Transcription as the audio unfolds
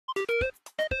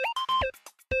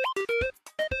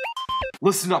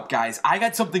Listen up, guys, I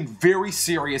got something very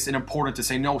serious and important to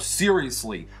say. No,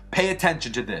 seriously, pay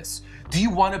attention to this. Do you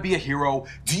want to be a hero?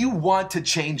 Do you want to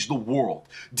change the world?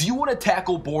 Do you want to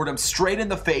tackle boredom straight in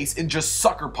the face and just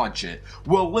sucker punch it?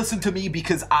 Well, listen to me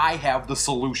because I have the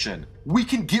solution. We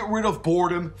can get rid of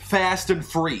boredom fast and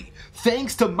free.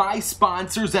 Thanks to my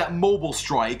sponsors at Mobile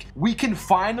Strike, we can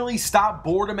finally stop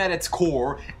boredom at its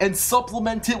core and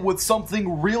supplement it with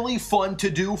something really fun to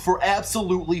do for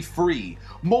absolutely free.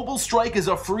 Mobile Strike is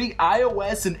a free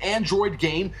iOS and Android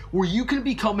game where you can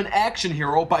become an action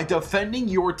hero by defending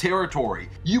your territory.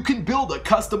 You can build a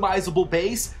customizable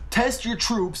base, test your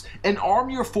troops, and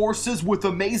arm your forces with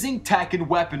amazing tech and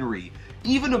weaponry.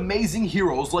 Even amazing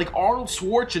heroes like Arnold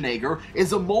Schwarzenegger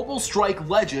is a Mobile Strike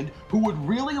legend who would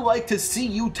really like to see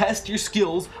you test your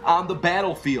skills on the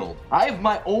battlefield. I have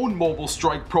my own Mobile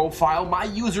Strike profile. My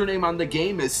username on the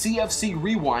game is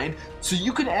CFCRewind, so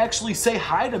you can actually say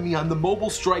hi to me on the Mobile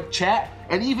Strike chat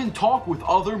and even talk with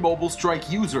other Mobile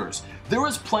Strike users. There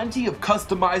is plenty of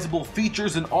customizable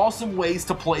features and awesome ways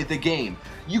to play the game.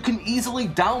 You can easily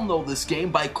download this game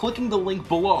by clicking the link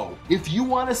below. If you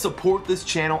want to support this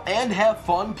channel and have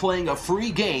fun playing a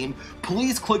free game,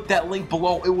 please click that link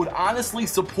below. It would honestly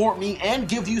support me and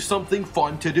give you something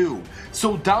fun to do.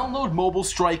 So download Mobile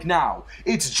Strike now.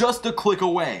 It's just a click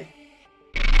away.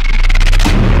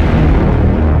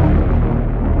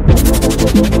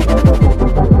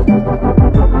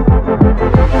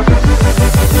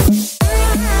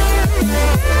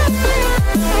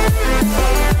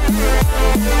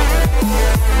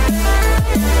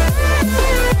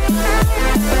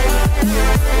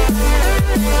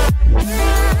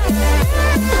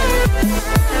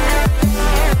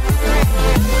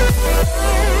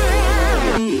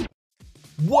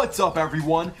 What's up,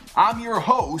 everyone? I'm your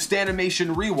host,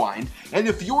 AnimationRewind, and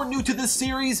if you're new to this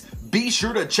series, be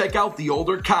sure to check out the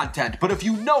older content. But if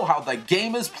you know how the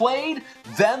game is played,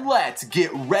 then let's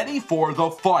get ready for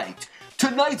the fight.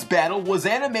 Tonight's battle was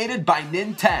animated by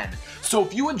Nin10, so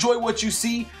if you enjoy what you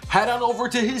see, head on over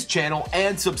to his channel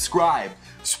and subscribe.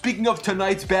 Speaking of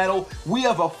tonight's battle, we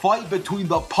have a fight between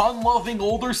the pun-loving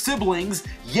older siblings,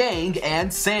 Yang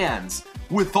and SANS.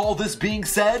 With all this being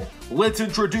said, let's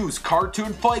introduce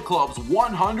Cartoon Fight Club's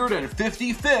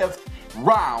 155th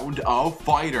round of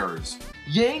fighters.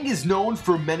 Yang is known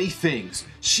for many things.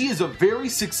 She is a very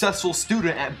successful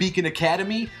student at Beacon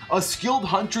Academy, a skilled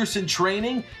huntress in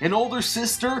training, an older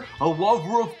sister, a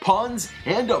lover of puns,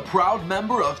 and a proud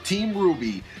member of Team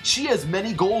RWBY. She has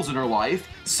many goals in her life.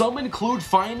 Some include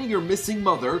finding her missing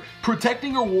mother,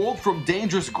 protecting her world from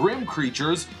dangerous Grimm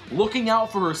creatures, looking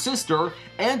out for her sister,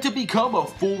 and to become a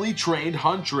fully trained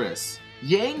huntress.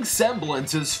 Yang's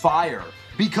semblance is fire.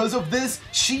 Because of this,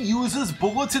 she uses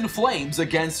bullets and flames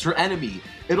against her enemy.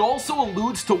 It also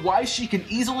alludes to why she can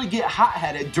easily get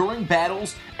hot-headed during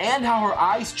battles and how her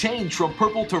eyes change from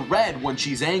purple to red when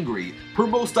she's angry. Her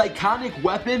most iconic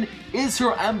weapon is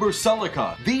her Ember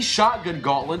Celica. These shotgun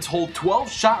gauntlets hold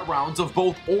 12 shot rounds of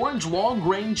both orange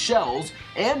long-range shells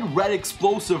and red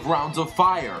explosive rounds of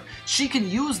fire. She can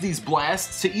use these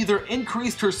blasts to either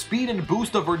increase her speed and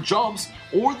boost of her jumps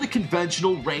or the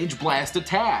conventional range blast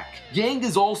attack. Yang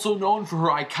is also known for her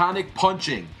iconic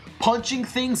punching. Punching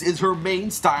things is her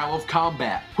main style of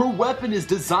combat. Her weapon is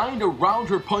designed around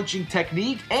her punching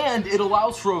technique, and it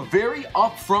allows for a very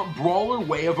upfront brawler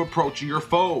way of approaching your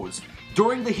foes.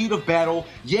 During the heat of battle,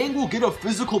 Yang will get a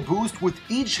physical boost with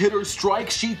each hit or strike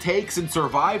she takes and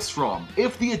survives from.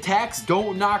 If the attacks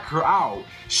don't knock her out,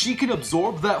 she can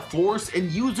absorb that force and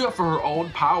use it for her own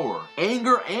power.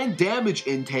 Anger and damage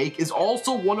intake is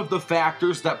also one of the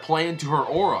factors that play into her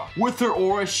aura. With her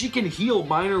aura, she can heal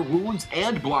minor wounds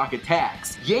and block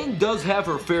attacks. Yang does have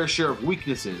her fair share of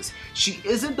weaknesses. She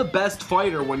isn't the best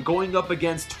fighter when going up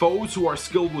against foes who are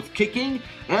skilled with kicking,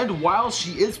 and while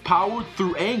she is powered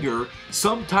through anger,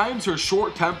 sometimes her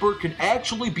short temper can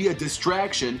actually be a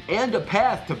distraction and a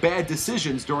path to bad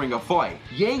decisions during a fight.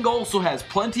 Yang also has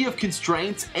plenty of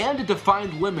constraints and a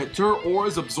defined limit to her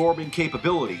aura's absorbing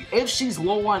capability. If she's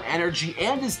low on energy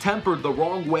and is tempered the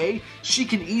wrong way, she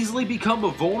can easily become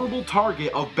a vulnerable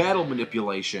target of battle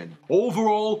manipulation.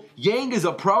 Overall, Yang is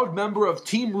a proud member of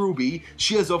Team RWBY.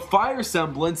 She has a fire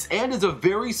semblance and is a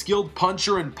very skilled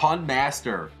puncher and pun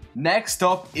master. Next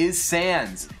up is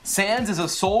SANS. SANS is a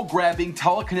soul-grabbing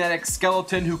telekinetic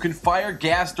skeleton who can fire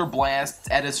gas or blasts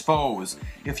at his foes.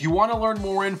 If you want to learn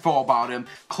more info about him,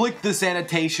 click this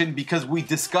annotation because we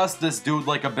discussed this dude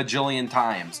like a bajillion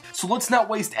times. So let's not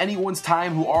waste anyone's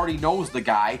time who already knows the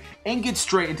guy and get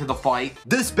straight into the fight.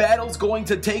 This battle's going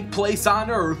to take place on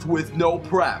Earth with no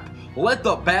prep. Let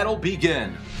the battle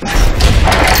begin.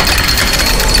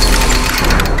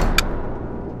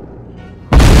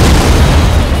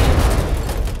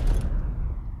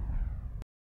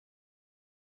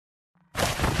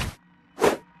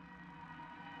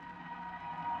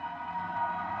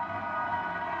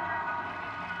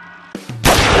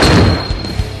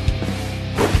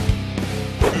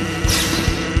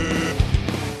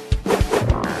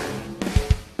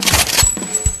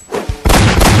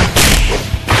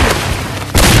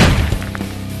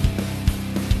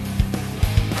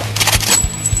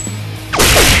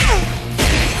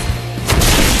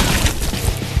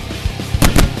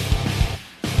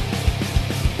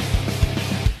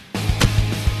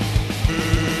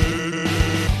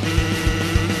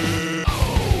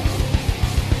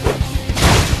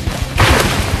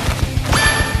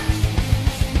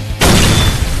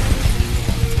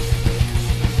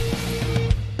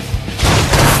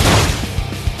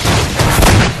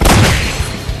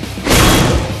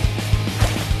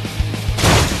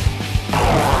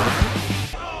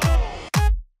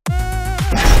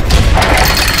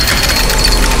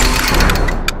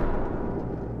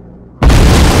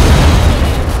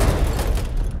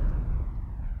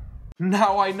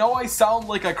 Now, I know I sound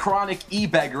like a chronic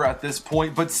e-beggar at this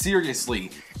point, but seriously,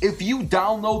 if you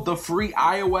download the free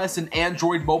iOS and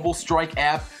Android Mobile Strike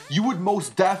app, you would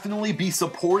most definitely be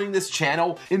supporting this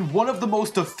channel in one of the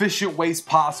most efficient ways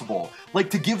possible. Like,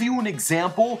 to give you an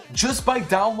example, just by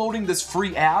downloading this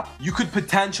free app, you could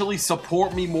potentially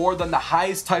support me more than the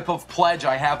highest type of pledge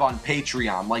I have on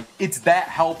Patreon. Like, it's that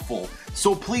helpful.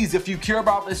 So please, if you care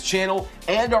about this channel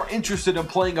and are interested in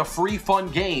playing a free fun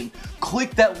game,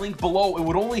 click that link below. It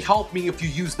would only help me if you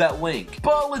use that link.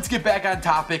 But let's get back on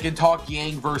topic and talk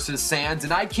Yang versus SANS,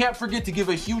 and I can't forget to give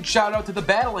a huge shout out to the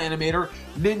battle animator,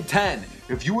 Min10.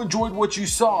 If you enjoyed what you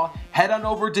saw, head on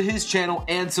over to his channel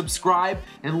and subscribe,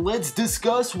 and let's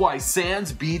discuss why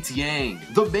SANS beats Yang.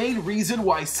 The main reason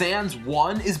why SANS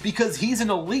won is because he's an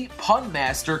elite pun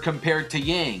master compared to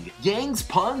Yang. Yang's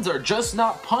puns are just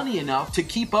not punny enough to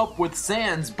keep up with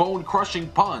SANS' bone-crushing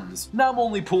puns. Now I'm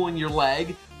only pulling your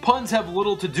leg. Puns have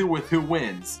little to do with who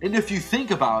wins. And if you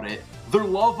think about it, their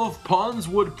love of puns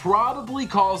would probably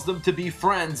cause them to be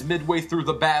friends midway through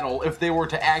the battle if they were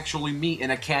to actually meet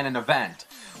in a canon event.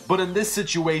 But in this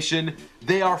situation,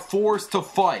 they are forced to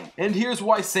fight. And here's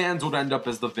why SANS would end up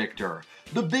as the victor.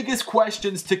 The biggest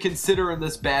questions to consider in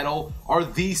this battle are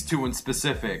these two in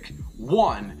specific.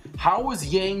 1. How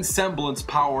is Yang's semblance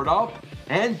powered up?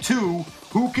 And 2.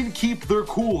 Who can keep their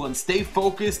cool and stay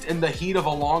focused in the heat of a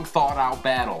long thought out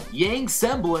battle? Yang's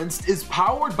semblance is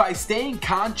powered by staying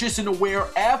conscious and aware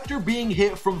after being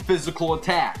hit from physical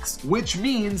attacks, which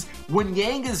means when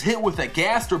Yang is hit with a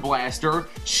Gaster Blaster,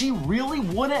 she really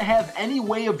wouldn't have any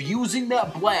way of using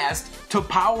that blast to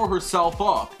power herself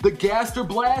up. The Gaster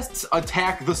Blasts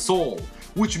attack the soul,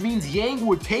 which means Yang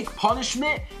would take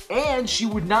punishment and she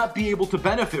would not be able to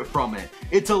benefit from it.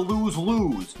 It's a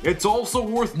lose-lose. It's also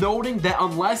worth noting that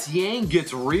unless Yang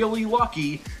gets really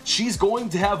lucky, she's going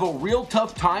to have a real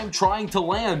tough time trying to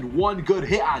land one good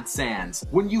hit on SANS.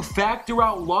 When you factor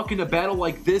out luck in a battle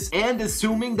like this, and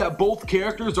assuming that both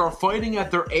characters are fighting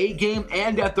at their A game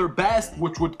and at their best,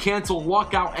 which would cancel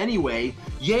luck out anyway,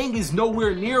 Yang is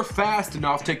nowhere near fast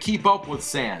enough to keep up with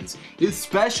SANS,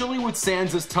 especially with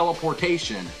SANS'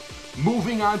 teleportation.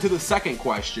 Moving on to the second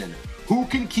question. Who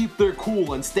can keep their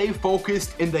cool and stay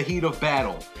focused in the heat of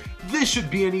battle? This should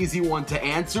be an easy one to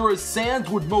answer, as SANS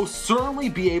would most certainly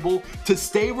be able to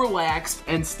stay relaxed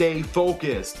and stay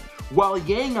focused, while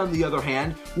Yang, on the other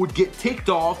hand, would get ticked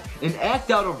off and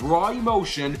act out of raw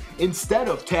emotion instead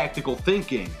of tactical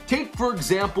thinking. Take, for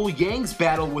example, Yang's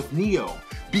battle with Neo.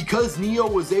 Because Neo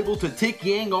was able to tick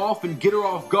Yang off and get her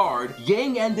off guard,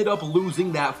 Yang ended up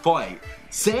losing that fight.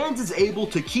 SANS is able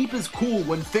to keep his cool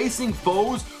when facing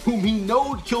foes whom he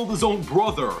knowed killed his own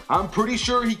brother. I'm pretty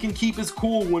sure he can keep his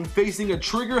cool when facing a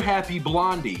trigger-happy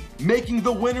Blondie, making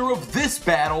the winner of this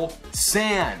battle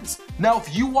SANS. Now,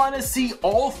 if you want to see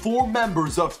all 4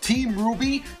 members of Team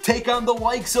RWBY take on the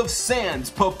likes of SANS,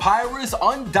 Papyrus,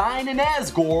 Undyne, and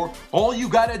Asgore, all you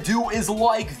gotta do is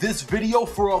like this video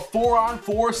for a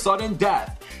 4-on-4 sudden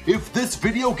death. If this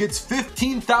video gets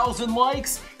 15,000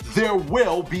 likes, there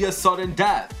will be a sudden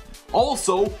death.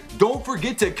 Also, don't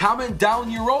forget to comment down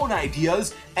your own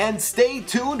ideas and stay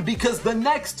tuned because the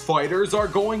next fighters are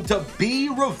going to be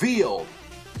revealed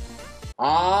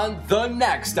on the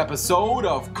next episode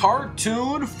of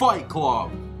Cartoon Fight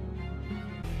Club.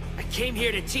 I came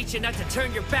here to teach you not to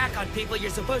turn your back on people you're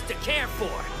supposed to care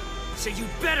for, so you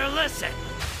better listen.